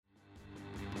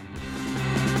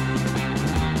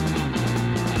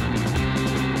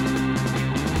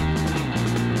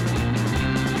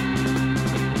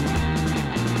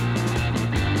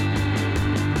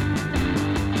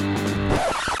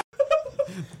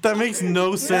That makes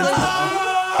no sense.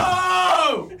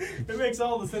 It makes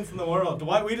all the sense in the world.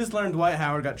 We just learned Dwight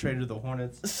Howard got traded to the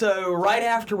Hornets. So right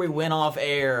after we went off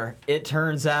air, it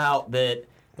turns out that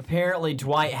apparently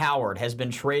Dwight Howard has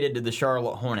been traded to the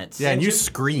Charlotte Hornets. Yeah, and you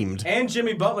screamed. And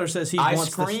Jimmy Butler says he wants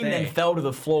to stay. I screamed and fell to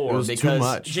the floor It was because too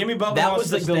much. Jimmy Butler that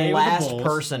wants was to the stay last with the Bulls.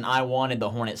 person I wanted the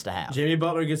Hornets to have. Jimmy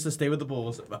Butler gets to stay with the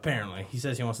Bulls, apparently. He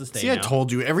says he wants to stay See, now. I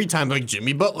told you every time, like,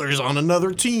 Jimmy Butler's on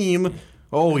another team.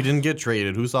 Oh, he didn't get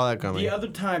traded. Who saw that coming? The other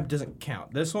time doesn't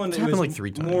count. This one happened was like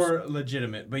 3 times. more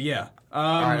legitimate, but yeah.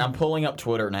 All right, I'm pulling up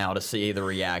Twitter now to see the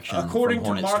reaction According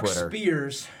from to Hornets Mark Twitter.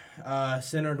 Spears,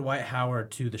 center Dwight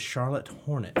Howard to the Charlotte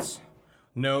Hornets.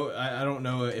 No, I don't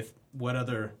know what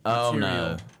other Oh,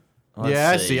 material. no. Yeah,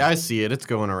 I see it. It's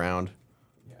going around.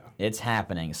 It's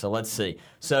happening. So let's see.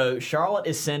 So Charlotte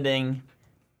is sending...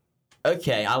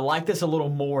 Okay, I like this a little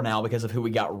more now because of who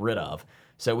we got rid of.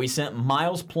 So we sent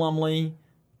Miles Plumlee.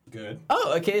 Good.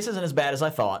 Oh, okay, this isn't as bad as I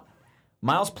thought.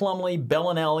 Miles Plumlee,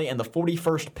 Bellinelli, and the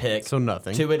 41st pick So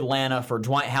nothing. to Atlanta for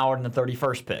Dwight Howard and the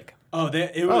 31st pick.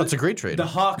 It's a great trade. The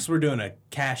Hawks were doing a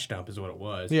cash dump is what it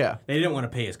was. Yeah. They didn't want to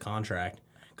pay his contract.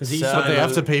 Because he So- But they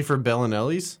have to pay for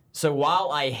Bellinelli's? So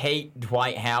while I hate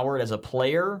Dwight Howard as a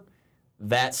player,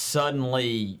 that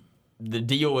suddenly the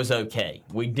deal was okay.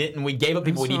 We gave up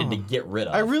people we needed to get rid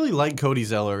of. I really like Cody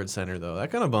Zeller at center, though. That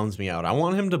kind of bums me out. I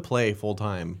want him to play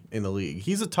full-time in the league.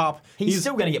 He's a top... He's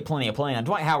still going to get plenty of playing.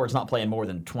 Dwight Howard's not playing more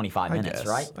than 25 minutes,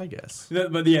 right? I guess.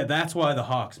 But yeah, that's why the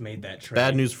Hawks made that trade.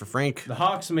 Bad news for Frank. The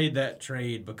Hawks made that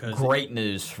trade because... Great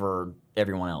news for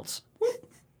everyone else.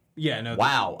 Yeah, no.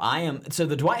 Wow, so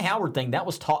the Dwight Howard thing, that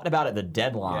was talked about at the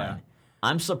deadline. Yeah.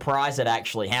 I'm surprised it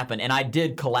actually happened, and I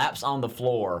did collapse on the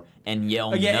floor and yell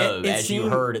no, it as you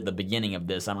seemed- heard at the beginning of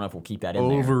this. I don't know if we'll keep that in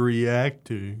there.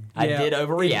 Overreacting. I Yeah, did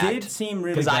overreact. It did seem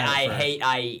really because bad I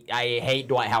at first. hate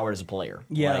Dwight Howard as a player.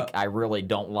 Yeah. Like I really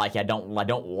don't like. I don't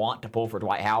want to pull for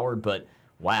Dwight Howard, but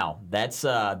wow,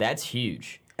 that's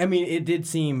huge. I mean, it did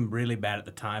seem really bad at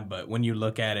the time, but when you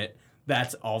look at it,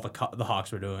 that's all the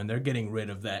Hawks were doing. They're getting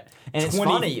rid of that. And it's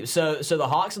funny. So the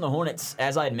Hawks and the Hornets,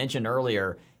 as I had mentioned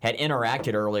earlier, had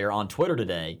interacted earlier on Twitter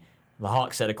today. The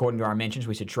Hawks said, according to our mentions,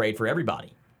 we should trade for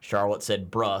everybody. Charlotte said,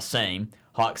 bruh, same.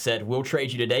 Hawks said, we'll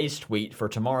trade you today's tweet for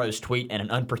tomorrow's tweet and an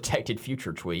unprotected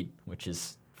future tweet, which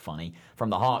is funny,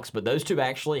 from the Hawks. But those two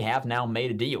actually have now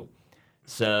made a deal.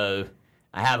 So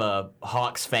I have a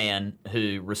Hawks fan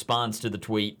who responds to the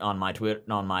tweet on my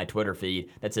Twitter feed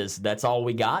that says, that's all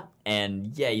we got?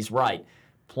 And yeah, he's right.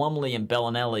 Plumlee and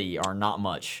Bellinelli are not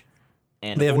much.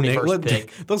 And They have 41st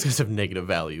pick. Those guys have negative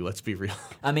value, let's be real.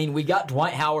 I mean, we got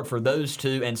Dwight Howard for those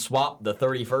two and swapped the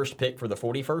 31st pick for the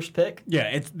 41st pick. Yeah,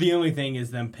 it's the only thing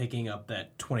is them picking up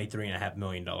that $23.5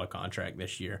 million contract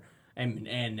this year. And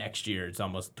next year it's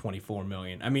almost $24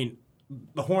 million. I mean,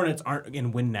 the Hornets aren't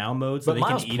in win now mode, so But they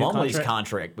Miles can eat a Plumlee's contract.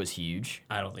 contract was huge.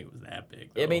 I don't think it was that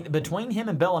big. Though. I mean, between him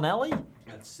and Bellinelli,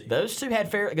 Let's see. those two had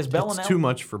fair because Bellinelli. It's too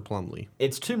much for Plumlee.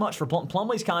 It's too much for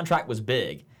Plumlee's contract was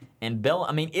big. And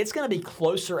it's going to be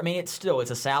closer. I mean, it's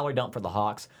a salary dump for the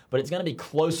Hawks, but it's going to be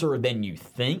closer than you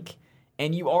think.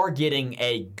 And you are getting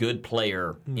a good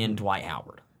player in Dwight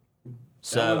Howard.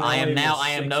 So I am no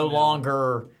 $6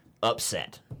 longer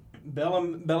upset.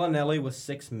 Bellinelli was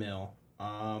 $6 million,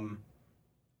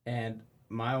 and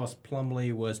Miles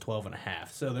Plumlee was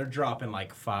 12.5. So they're dropping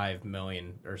like $5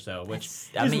 million or so, which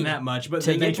isn't that much. But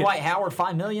to then get Dwight Howard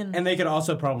 $5 million, and they could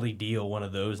also probably deal one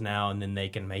of those now, and then they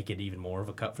can make it even more of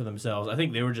a cut for themselves. I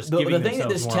think they were just giving the thing that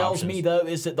themselves this more tells options. me though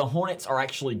is that the Hornets are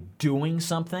actually doing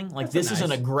something. Like That's this is an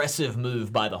nice. aggressive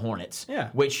move by the Hornets,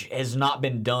 Yeah. which has not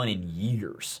been done in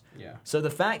years. Yeah. So the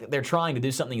fact that they're trying to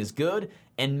do something is good,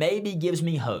 and maybe gives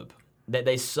me hope that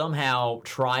they somehow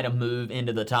try to move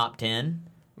into the top 10,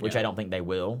 which I don't think they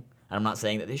will. I'm not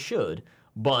saying that they should,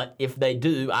 but if they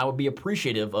do, I would be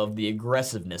appreciative of the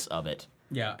aggressiveness of it.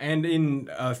 Yeah, and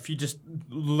if you just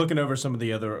looking over some of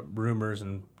the other rumors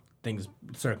and things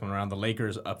circling around, the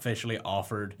Lakers officially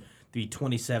offered the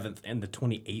 27th and the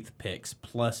 28th picks,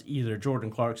 plus either Jordan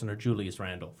Clarkson or Julius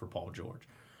Randle for Paul George.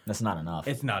 That's not enough.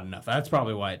 It's not enough. That's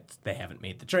probably why they haven't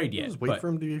made the trade yet. Just wait for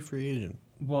him to be a free agent.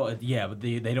 Well, yeah, but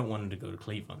they don't want him to go to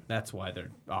Cleveland. That's why they're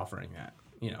offering that.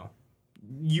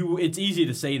 It's easy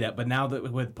to say that, but now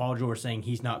that with Paul George saying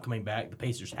he's not coming back, the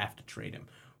Pacers have to trade him,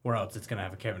 or else it's going to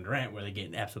have a Kevin Durant where they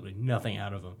get absolutely nothing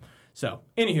out of him. So,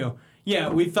 anywho, yeah,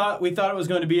 we thought it was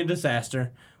going to be a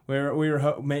disaster. Where we were,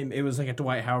 it was like a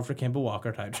Dwight Howard for Kemba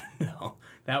Walker type. No,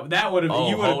 that would have. Oh,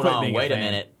 you would have hold quit on, being wait a a fan.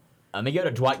 minute. Let me go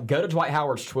to Dwight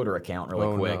Howard's Twitter account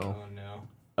really quick. No. Oh no.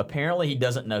 Apparently, he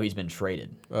doesn't know he's been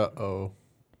traded. Uh-oh.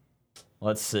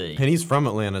 Let's see. And he's from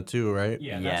Atlanta too, right?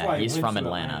 Yeah, that's why he's he went from to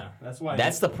Atlanta.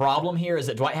 That's the problem here is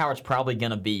that Dwight Howard's probably going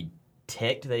to be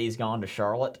ticked that he's gone to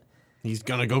Charlotte. He's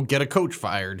gonna go get a coach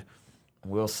fired.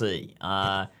 We'll see.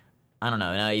 I don't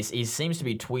know. No, he seems to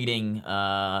be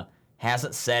tweeting.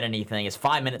 Hasn't said anything. It's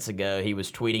 5 minutes ago. He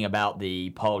was tweeting about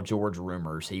the Paul George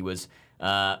rumors. He was,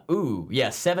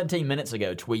 17 minutes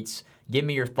ago. Tweets. Give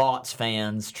me your thoughts,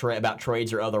 fans, about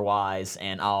trades or otherwise,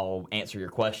 and I'll answer your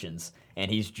questions. And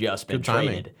he's just been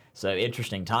traded. So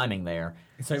interesting timing there.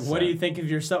 It's like, what do you think of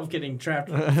yourself getting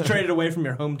traded away from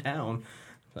your hometown?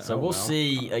 So we'll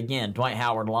see. Again, Dwight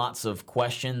Howard, lots of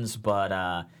questions,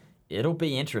 but it'll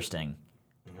be interesting.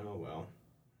 Oh, well.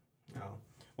 Oh.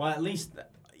 Well, at least,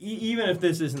 even if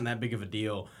this isn't that big of a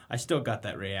deal, I still got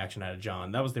that reaction out of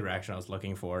John. That was the reaction I was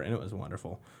looking for, and it was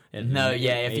wonderful.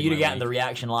 If you'd have gotten the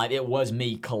reaction live, it was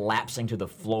me collapsing to the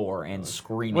floor and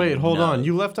screaming. Wait, hold on.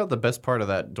 You left out the best part of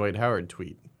that Dwight Howard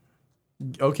tweet.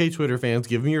 Okay, Twitter fans,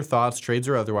 give me your thoughts, trades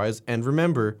or otherwise, and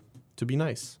remember to be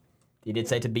nice. He did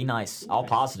say to be nice. All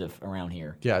positive around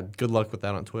here. Yeah, good luck with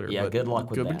that on Twitter. Yeah, good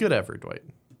luck with that. Good effort, Dwight.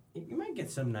 You might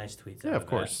get some nice tweets. Yeah, of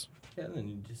course. Yeah,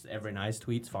 and just every nice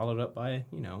tweet's followed up by,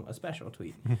 a special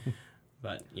tweet.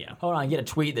 But, yeah. Hold on, I get a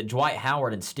tweet that Dwight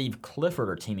Howard and Steve Clifford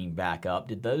are teaming back up.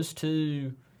 Did those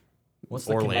two... What's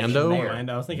the Orlando? connection there?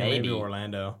 Orlando. I was thinking maybe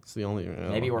Orlando. It's the only...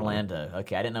 Maybe Orlando.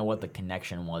 Okay, I didn't know what the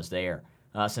connection was there.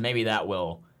 So maybe that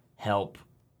will help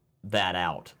that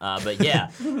out. But yeah.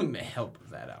 Help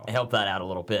that out. Help that out a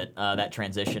little bit, that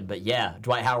transition. But yeah,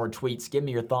 Dwight Howard tweets, give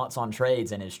me your thoughts on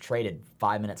trades, and is traded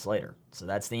 5 minutes later. So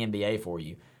that's the NBA for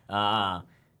you. Wow.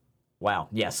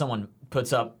 Yeah, someone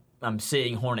puts up, I'm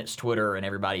seeing Hornets Twitter and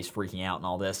everybody's freaking out and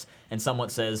all this. And someone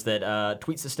says that,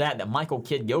 tweets the stat that Michael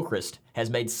Kidd-Gilchrist has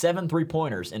made 7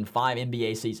 3-pointers in 5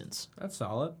 NBA seasons. That's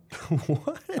solid.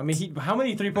 What? I mean, how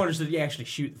many 3-pointers did he actually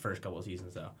shoot the first couple of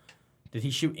seasons, though? Did he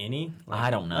shoot any?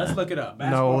 I don't know. Let's look it up.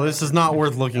 No, this is not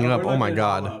worth looking up. Oh, my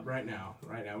God. Up right now.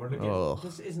 We're looking.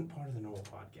 This isn't part of the normal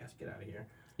podcast. Get out of here.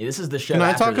 Yeah, this is the show. Can I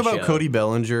after talk the about show. Cody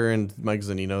Bellinger and Mike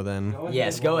Zunino then?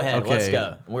 Yes, go ahead. Okay. Let's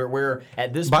go. We're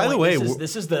at this By point. the way,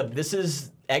 this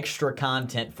is extra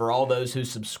content for all those who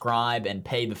subscribe and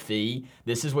pay the fee.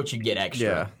 This is what you get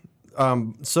extra. Yeah.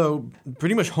 So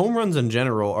pretty much home runs in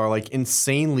general are like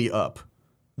insanely up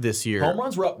this year. Home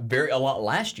runs were up a lot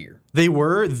last year. They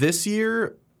were this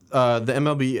year. The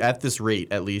MLB, at this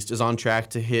rate at least, is on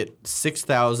track to hit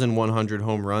 6,100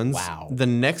 home runs. Wow. The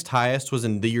next highest was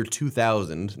in the year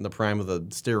 2000, in the prime of the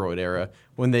steroid era,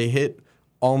 when they hit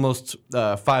almost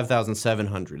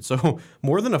 5,700. So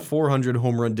more than a 400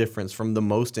 home run difference from the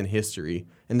most in history.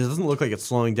 And it doesn't look like it's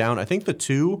slowing down. I think the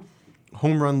two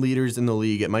home run leaders in the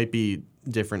league, it might be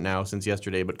different now since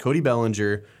yesterday, but Cody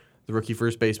Bellinger, the rookie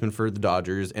first baseman for the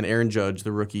Dodgers, and Aaron Judge,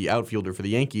 the rookie outfielder for the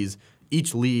Yankees,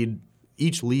 each lead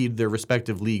their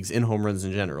respective leagues in home runs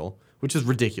in general, which is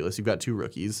ridiculous. You've got 2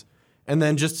 rookies. And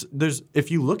then if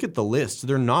you look at the list,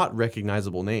 they're not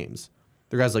recognizable names.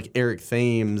 They're guys like Eric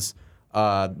Thames,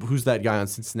 who's that guy on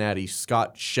Cincinnati?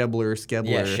 Scott Schebler.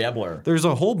 Yeah, Schebler. There's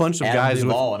a whole bunch of Adam guys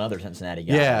Duvall, another Cincinnati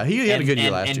guy. Yeah, he had a good year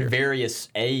last year. And various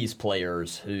A's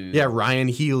players who... Yeah, Ryan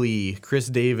Healy, Chris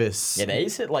Davis. Yeah, the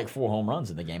A's hit like 4 home runs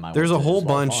in the game. There's a whole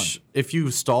bunch. If you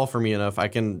stall for me enough, I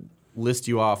can list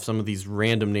you off some of these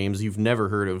random names you've never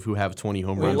heard of who have 20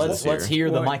 home runs this year. Let's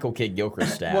hear the Michael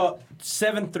Kidd-Gilchrist stat. Well,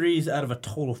 7 threes out of a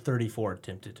total 34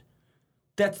 attempted.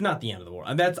 That's not the end of the world.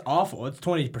 And that's awful. It's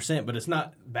 20%, but it's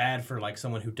not bad for like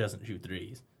someone who doesn't shoot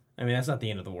threes. I mean, that's not the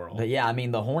end of the world. But yeah, I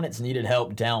mean, the Hornets needed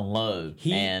help down low.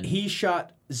 He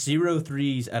shot 0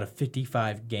 threes out of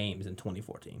 55 games in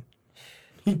 2014.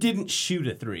 He didn't shoot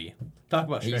a 3. Talk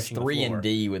about he's stretching 3 the floor. and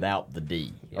D without the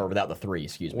D, or without the 3,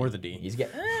 excuse me. Or the D. He's got.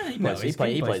 He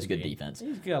plays good defense.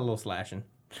 He's got a little slashing.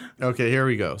 Okay, here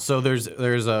we go. So there's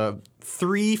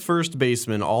 3 first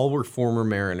basemen. All were former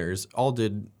Mariners. All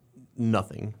did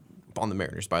nothing on the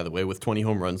Mariners, by the way, with 20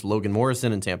 home runs. Logan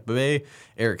Morrison in Tampa Bay,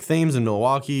 Eric Thames in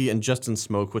Milwaukee, and Justin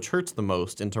Smoke, which hurts the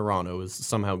most in Toronto, is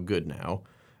somehow good now.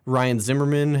 Ryan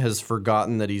Zimmerman has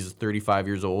forgotten that he's 35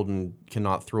 years old and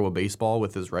cannot throw a baseball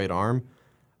with his right arm.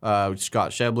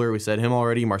 Scott Schebler, we said him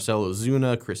already. Marcell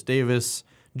Ozuna, Chris Davis,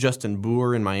 Justin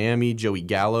Bour in Miami, Joey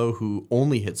Gallo, who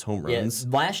only hits home runs.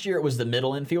 Yeah, last year it was the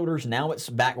middle infielders. Now it's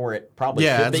back where it probably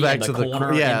should be, back in to the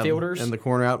corner infielders. And the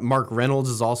corner out. Mark Reynolds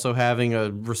is also having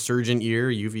a resurgent year,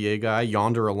 UVA guy.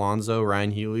 Yonder Alonso, Ryan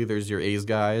Healy, there's your A's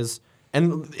guys.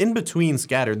 And in between,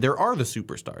 scattered, there are the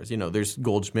superstars. You know, there's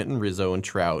Goldschmidt and Rizzo and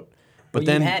Trout. But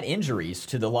then you've had injuries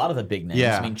to a lot of the big names.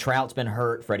 Yeah. I mean, Trout's been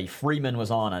hurt. Freddie Freeman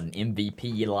was on an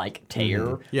MVP-like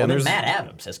tear. Yeah, Well, then Matt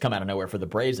Adams has come out of nowhere for the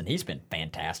Braves, and he's been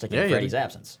fantastic in Freddie's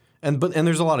absence. And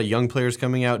there's a lot of young players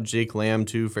coming out. Jake Lamb,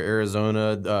 too, for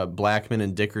Arizona. Blackmon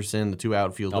and Dickerson, the two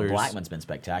outfielders. Blackman's been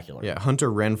spectacular. Yeah, Hunter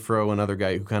Renfroe, another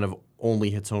guy who kind of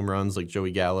only hits home runs like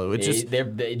Joey Gallo. It's just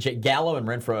Gallo and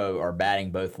Renfroe are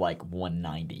batting both like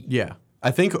 190. Yeah. I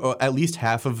think at least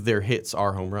half of their hits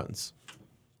are home runs,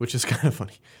 which is kind of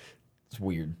funny. It's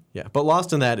weird. Yeah, but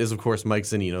lost in that is, of course, Mike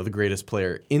Zunino, the greatest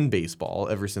player in baseball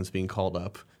ever since being called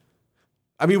up.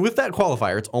 I mean, with that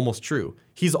qualifier, it's almost true.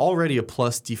 He's already a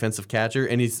plus defensive catcher,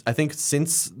 and I think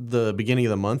since the beginning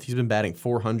of the month, he's been batting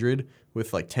 .400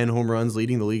 with like 10 home runs,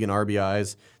 leading the league in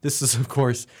RBIs. This is, of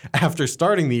course, after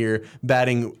starting the year,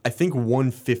 batting, I think,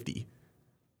 .150.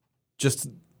 Just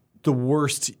the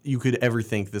worst you could ever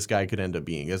think this guy could end up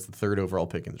being as the third overall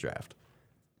pick in the draft.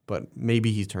 But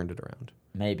maybe he's turned it around.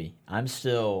 Maybe. I'm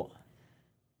still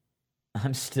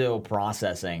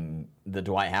processing the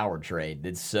Dwight Howard trade.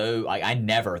 It's so I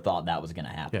never thought that was going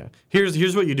to happen. Yeah.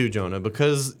 Here's what you do, Jonah,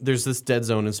 because there's this dead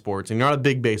zone in sports, and you're not a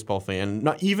big baseball fan.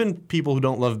 Not even people who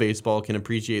don't love baseball can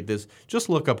appreciate this. Just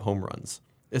look up home runs.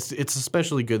 It's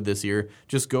especially good this year.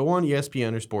 Just go on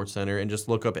ESPN or SportsCenter and just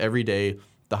look up every day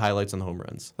the highlights on the home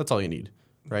runs. That's all you need,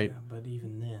 right? Yeah, but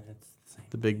even then, it's the same.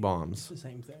 The big bombs. It's the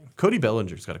same thing. Cody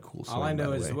Bellinger's got a cool swing. All I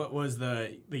know by the is way. what was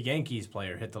the Yankees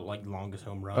player hit the longest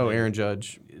home run. Oh, Aaron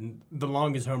Judge. The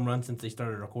longest home run since they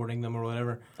started recording them or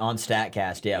whatever. On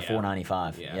StatCast,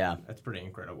 495. Yeah. That's pretty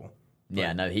incredible.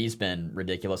 Yeah, no, he's been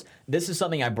ridiculous. This is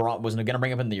something I was going to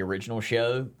bring up in the original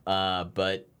show,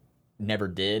 but never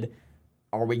did.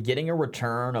 Are we getting a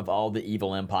return of all the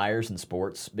evil empires in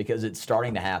sports? Because it's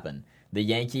starting to happen. The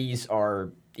Yankees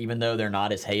are, even though they're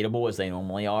not as hateable as they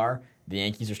normally are, the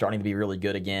Yankees are starting to be really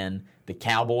good again. The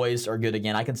Cowboys are good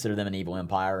again. I consider them an evil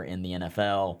empire in the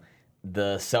NFL.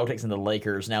 The Celtics and the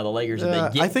Lakers. Now, the Lakers,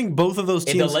 I think both of those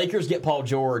teams. If the Lakers get Paul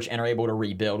George and are able to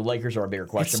rebuild, the Lakers are a bigger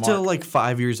question It's mark. still like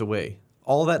 5 years away.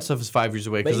 All of that stuff is 5 years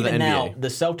away But because of the even NBA. now, the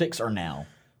Celtics are now.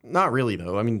 Not really,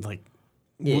 though. I mean, like,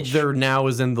 Ish. they're now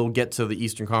as in they'll get to the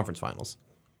Eastern Conference Finals.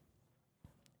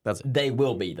 That's it. They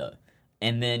will be, though.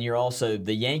 And then you're also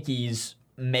the Yankees,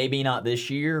 maybe not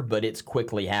this year, but it's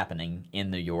quickly happening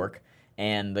in New York.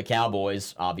 And the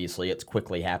Cowboys, obviously, it's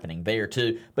quickly happening there,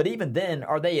 too. But even then,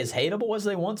 are they as hateable as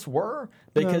they once were?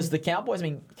 Because the Cowboys, I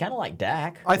mean, kind of like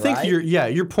Dak. I think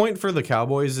right? your point for the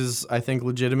Cowboys is, I think,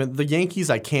 legitimate. The Yankees,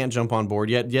 I can't jump on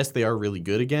board yet. Yes, they are really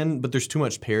good again, but there's too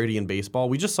much parity in baseball.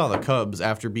 We just saw the Cubs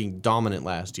after being dominant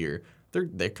last year.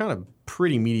 They're kind of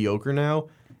pretty mediocre now.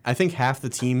 I think half the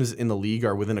teams in the league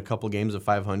are within a couple games of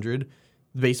 500.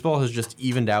 Baseball has just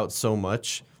evened out so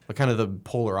much, kind of the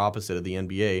polar opposite of the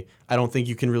NBA. I don't think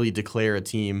you can really declare a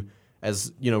team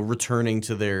as, returning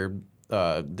to their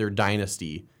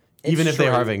dynasty, even if they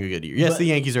are having a good year. Yes, the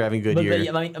Yankees are having a good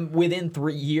year. Within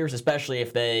 3 years, especially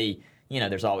if they,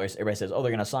 there's always, everybody says, oh,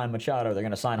 they're going to sign Machado, they're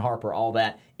going to sign Harper, all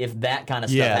that. If that kind of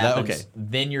stuff happens,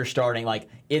 then you're starting,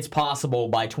 it's possible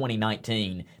by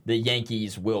 2019 the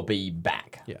Yankees will be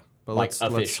back. Yeah, but let's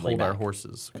hold back. our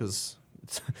horses, because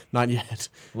it's not yet.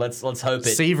 Let's hope it.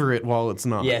 Savor it while it's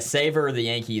not. Yeah, savor the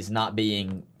Yankees not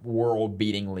being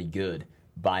world-beatingly good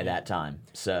by that time.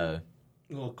 So,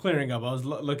 Well, clearing up, I was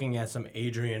looking at some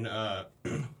Adrian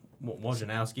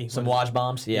Wojnarowski. Some Woj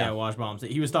bombs? Yeah, Woj bombs.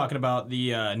 He was talking about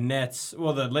the Nets.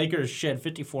 Well, the Lakers shed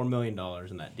 $54 million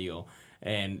in that deal,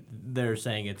 and they're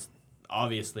saying it's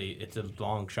a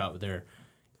long shot, but they're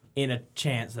in a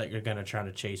chance that you're going to try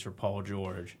to chase for Paul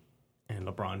George and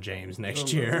LeBron James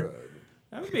next year.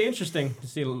 That would be interesting to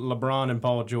see LeBron and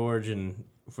Paul George and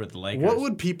for the Lakers. What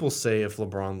would people say if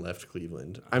LeBron left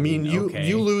Cleveland? I mean,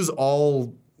 you lose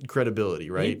all credibility,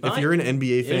 right? If you're an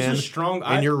NBA fan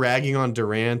and you're ragging on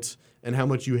Durant and how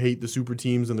much you hate the super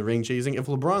teams and the ring chasing, if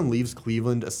LeBron leaves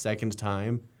Cleveland a second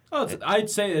time... I'd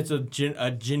say it's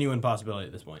a genuine possibility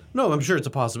at this point. No, I'm sure it's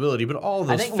a possibility, but all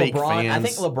those fake fans... I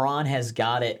think LeBron has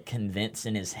got it convinced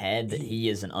in his head that he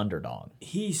is an underdog.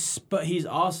 But he's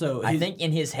also... I think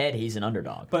in his head he's an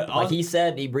underdog. But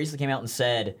he recently came out and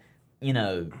said,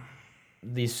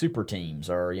 these super teams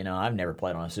are, I've never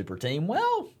played on a super team.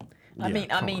 Well, I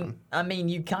mean,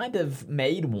 you kind of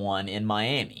made one in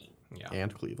Miami. Yeah.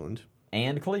 And Cleveland.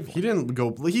 He didn't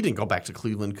go back to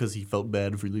Cleveland because he felt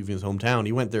bad for leaving his hometown.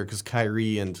 He went there because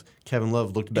Kyrie and Kevin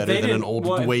Love looked better than an old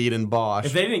Wade and Bosh.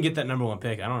 If they didn't get that number one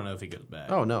pick, I don't know if he goes back.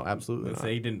 Oh, no, absolutely if not.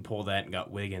 they didn't pull that and got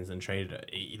Wiggins and traded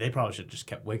it, they probably should have just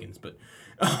kept Wiggins. But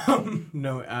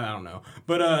no, I don't know.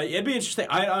 But it'd be interesting.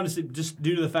 I honestly, just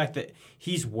due to the fact that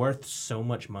he's worth so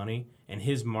much money and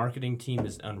his marketing team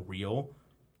is unreal.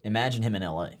 Imagine him in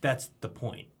LA. That's the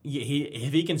point.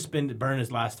 If he can burn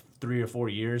his last 3 or 4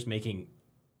 years making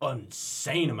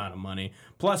insane amount of money,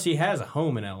 plus he has a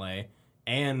home in LA,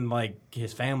 and like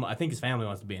his family. I think his family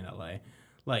wants to be in LA.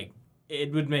 Like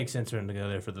it would make sense for him to go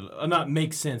there for the not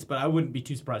make sense, but I wouldn't be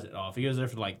too surprised at all if he goes there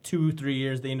for like 2-3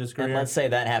 years, the end of his career. And let's say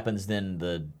that happens, then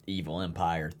the evil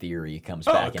empire theory comes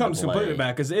back into play. It comes completely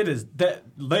back because it is that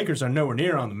Lakers are nowhere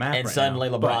near on the map. And right suddenly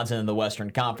now, LeBron's in the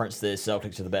Western Conference. The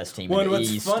Celtics are the best team in the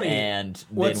East, and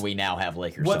then we now have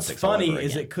Lakers. What's Celtics funny all over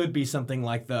is again. it could be something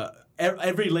like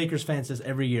every Lakers fan says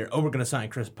every year, oh, we're going to sign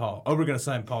Chris Paul. Oh, we're going to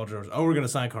sign Paul George. Oh, we're going to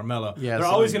sign Carmelo. Yeah, They're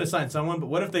always going to sign someone, but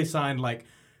what if they signed like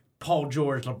Paul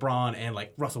George, LeBron, and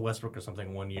like Russell Westbrook or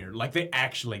something one year? Like they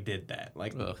actually did that.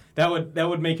 Like that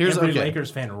would make every Lakers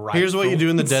fan right. Here's what you do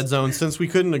in the dead zone. Since we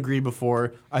couldn't agree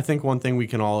before, I think one thing we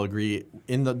can all agree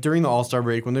during the All-Star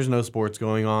break when there's no sports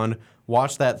going on,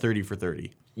 watch that 30 for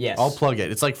 30. Yes. I'll plug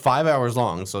it. It's like 5 hours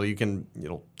long, so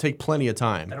it'll take plenty of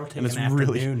time. That'll take and it's an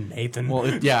afternoon, Nathan. Well,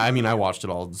 I mean, I watched it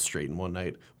all straight in one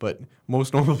night, but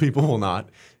most normal people will not,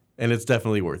 and it's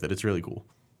definitely worth it. It's really cool.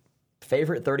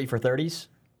 Favorite 30 for 30s?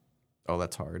 Oh,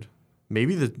 that's hard.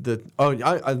 Maybe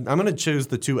I'm going to choose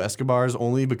the two Escobars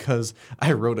only because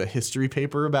I wrote a history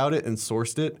paper about it and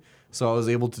sourced it, so I was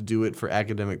able to do it for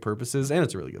academic purposes, and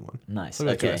it's a really good one. Nice. So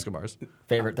I got two Okay. Escobars.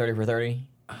 Favorite 30 for 30?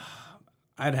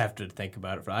 I'd have to think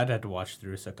about it. I'd have to watch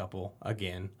through a couple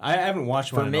again. I haven't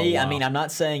watched For one in a me, while. I mean, I'm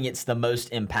not saying it's the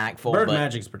most impactful, Bird but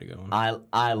Magic's a pretty good one.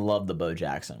 I love the Bo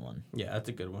Jackson one. Yeah, that's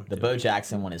a good one. The too. Bo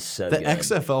Jackson one is so The good.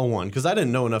 XFL one, because I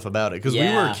didn't know enough about it, because we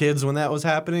Yeah. were kids when that was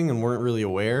happening and weren't really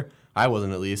aware. I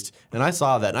wasn't, at least, and I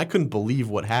saw that, and I couldn't believe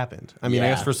what happened. I mean, I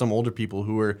Yeah. guess for some older people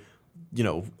who were,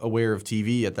 aware of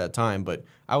TV at that time, but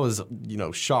I was,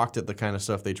 shocked at the kind of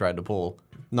stuff they tried to pull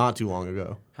not too long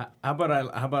ago. How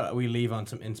about we leave on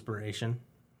some inspiration?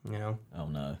 Oh,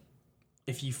 no.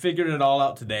 If you figured it all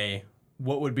out today,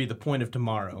 what would be the point of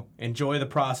tomorrow? Enjoy the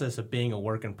process of being a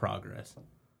work in progress.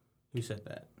 Who said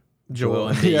that? Joel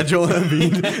Embiid. Yeah, Joel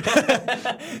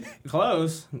Embiid.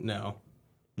 Close? No.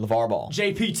 LeVar Ball.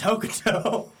 JP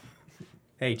Tokoto.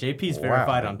 Hey, JP's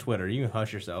verified on Twitter. You can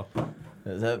hush yourself.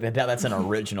 That's an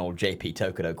original JP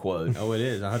Tokoto quote. Oh, it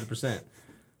is 100%.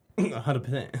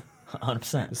 100%.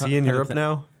 100%. Is he in Europe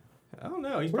now? I don't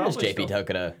know. He's Where is probably JP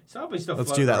Tokoto? He's probably still.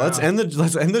 Let's do that. floating around.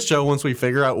 Let's end the show once we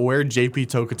figure out where JP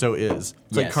Tokoto is.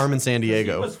 It's like Yes. Carmen San He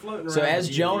Diego. was floating So around as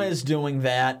the Jonah D-League. is doing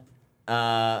that,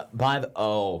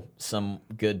 some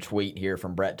good tweet here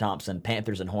from Brett Thompson.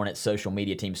 Panthers and Hornets social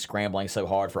media team scrambling so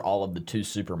hard for all of the two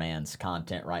Supermans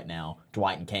content right now.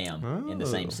 Dwight and Cam in the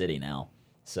same city now.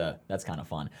 So that's kind of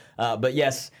fun. But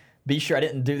yes, be sure I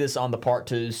didn't do this on the part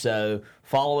 2. So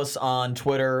follow us on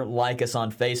Twitter, like us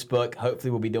on Facebook.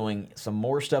 Hopefully we'll be doing some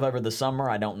more stuff over the summer.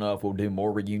 I don't know if we'll do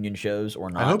more reunion shows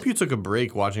or not. I hope you took a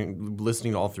break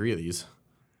listening to all three of these.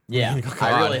 Yeah, God.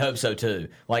 I really hope so too.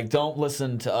 Like, don't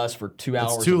listen to us for 2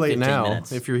 hours. It's too and late 15 now.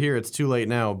 minutes. If you're here, it's too late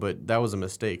now, but that was a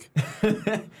mistake.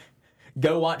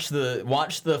 Go watch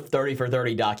the 30 for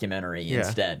 30 documentary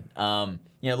instead.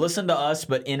 Listen to us,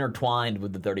 but intertwined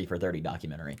with the 30 for 30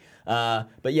 documentary.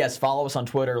 But yes, follow us on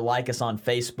Twitter, like us on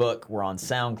Facebook. We're on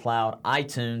SoundCloud,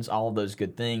 iTunes, all of those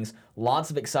good things. Lots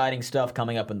of exciting stuff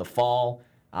coming up in the fall.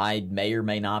 I may or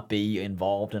may not be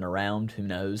involved and around. Who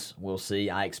knows? We'll see.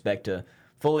 I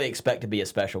fully expect to be a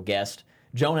special guest.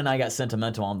 Jonah and I got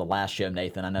sentimental on the last show,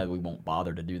 Nathan. I know we won't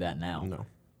bother to do that now.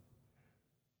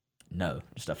 No,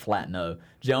 just a flat no.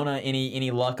 Jonah,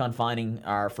 any luck on finding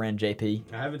our friend JP?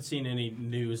 I haven't seen any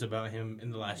news about him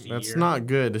in the last year. That's not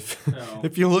good. No.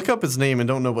 If you look up his name and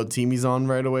don't know what team he's on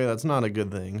right away, that's not a good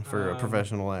thing for a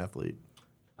professional athlete.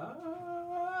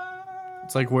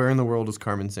 It's like, where in the world is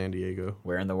Carmen San Diego?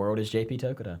 Where in the world is JP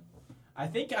Tokoto?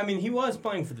 He was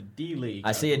playing for the D-League.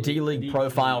 I see a D-League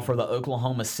profile for the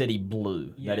Oklahoma City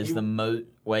Blue. Yeah, that is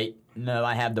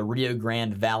I have the Rio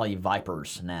Grande Valley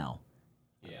Vipers now.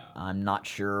 Yeah. I'm not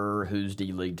sure whose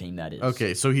D-League team that is.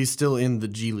 Okay, so he's still in the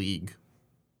G League,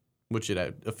 which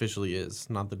it officially is.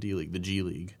 Not the D League, the G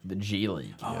League. The G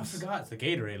League. Oh, I forgot. It's the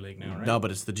Gatorade League now, right? No,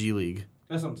 but it's the G League.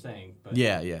 That's what I'm saying. But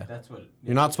Yeah. That's what.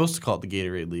 You're not supposed to call it the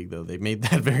Gatorade League, though. They made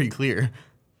that very clear.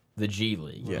 The G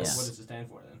League. Yes. What does it stand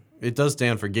for then? It does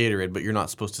stand for Gatorade, but you're not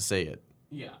supposed to say it.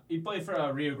 Yeah, he played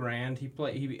for Rio Grande.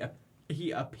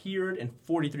 He appeared in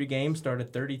 43 games,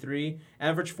 started 33,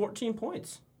 averaged 14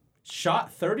 points,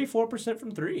 shot 34%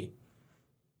 from 3.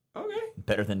 Okay.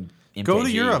 Better than MKG. Go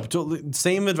to Europe.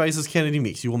 Same advice as Kennedy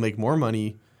Meeks. You will make more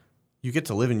money. You get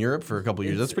to live in Europe for a couple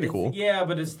years. That's pretty cool. Yeah,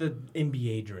 but it's the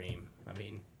NBA dream.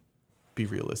 Be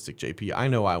realistic, JP. I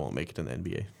know I won't make it in the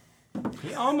NBA.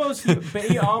 He almost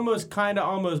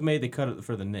almost made the cut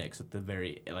for the Knicks at the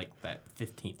very that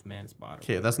 15th man spot.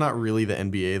 Okay, that's not really the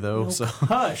NBA though. So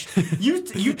hush.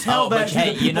 You tell that to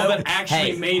the people that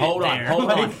actually made it there.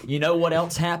 Hold on. You know what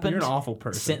else happened? You're an awful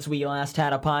person. Since we last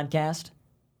had a podcast,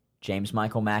 James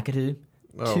Michael McAdoo,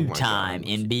 two-time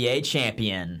NBA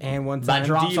champion. And one-time my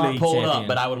drops D-League aren't pulled champion. up,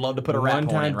 but I would love to put a rap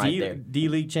on it right there.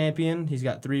 D-League champion. He's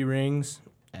got 3 rings.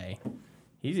 Hey.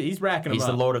 He's racking them up. He's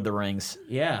the Lord of the Rings.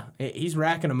 Yeah, he's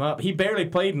racking them up. He barely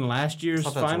played in last year's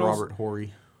that's finals. Robert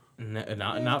Horry.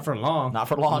 Not for long. Not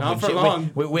for long. Not for long.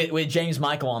 With James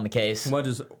Michael on the case. What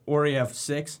does Horry have,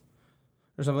 6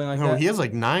 or something like No, that? he has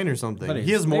like 9 or something. He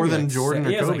has more than Jordan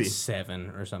or Kobe. Kobe. He has like 7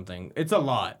 or something. It's a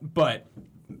lot, but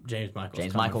James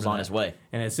Michael's on his way.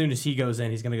 And as soon as he goes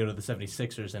in, he's going to go to the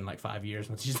 76ers in like 5 years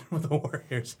once he's done with the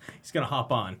Warriors. He's going to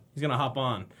hop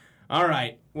on. All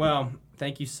right. Well,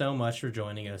 thank you so much for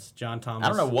joining us, John Thomas. I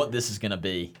don't know what this is going to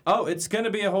be. Oh, it's going to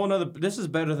be a whole nother. This is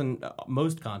better than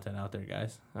most content out there,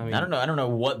 guys. I mean, I don't know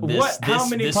what this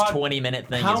 20-minute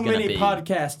thing is going to be. How many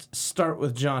podcasts start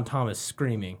with John Thomas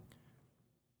screaming?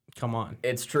 Come on.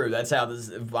 It's true. That's how this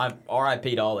is.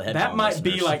 R.I.P. to all the headphone That might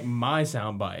listeners. be like my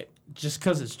soundbite. Just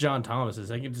because it's John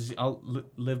Thomas's, I'll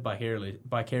live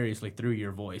vicariously through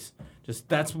your voice. Just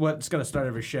that's what's going to start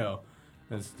every show.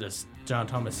 It's just John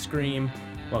Thomas scream.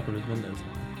 Welcome to the Windows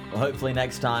Line. Well, hopefully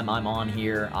next time I'm on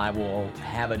here, I will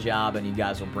have a job, and you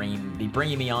guys will be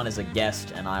bringing me on as a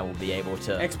guest, and I will be able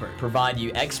to provide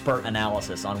you expert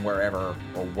analysis on wherever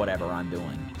or whatever I'm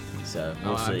doing. So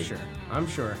we'll see. I'm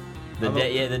sure. The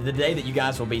day that you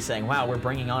guys will be saying, "Wow, we're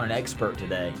bringing on an expert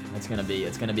today," it's gonna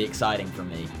be exciting for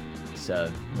me. So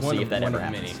we'll see if that ever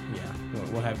happens. Yeah,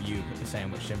 we'll have you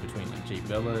sandwiched in between like Jay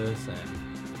Billis and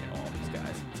all these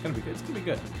guys. It's gonna be good. It's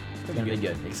gonna be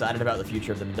good. Excited about the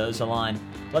future of the Mendoza line.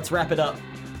 Let's wrap it up.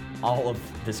 All of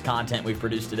this content we've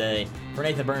produced today. For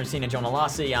Nathan Bernstein and Jonah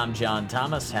Lassie, I'm John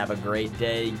Thomas. Have a great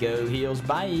day. Go Heels.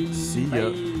 Bye. See ya.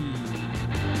 Bye.